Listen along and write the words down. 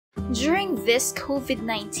During this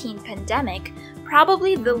COVID-19 pandemic,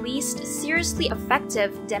 probably the least seriously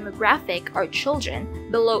effective demographic are children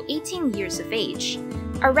below 18 years of age.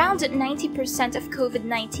 Around 90% of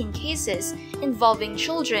COVID-19 cases involving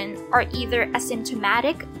children are either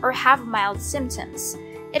asymptomatic or have mild symptoms.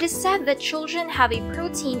 It is said that children have a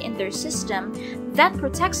protein in their system that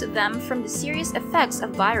protects them from the serious effects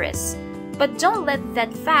of virus. But don't let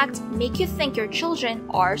that fact make you think your children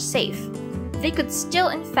are safe. They could still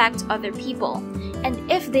infect other people,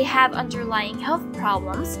 and if they have underlying health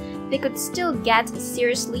problems, they could still get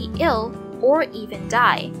seriously ill or even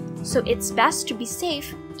die. So it's best to be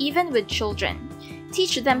safe even with children.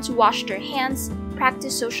 Teach them to wash their hands,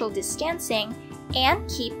 practice social distancing, and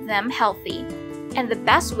keep them healthy. And the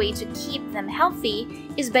best way to keep them healthy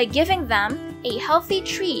is by giving them a healthy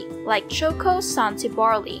treat like Choco Santé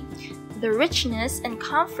Barley. The richness and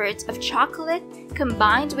comfort of chocolate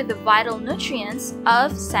combined with the vital nutrients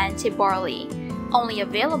of Santé Barley. Only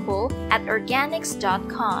available at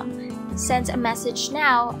organics.com. Send a message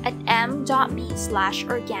now at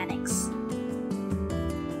m.me/organics.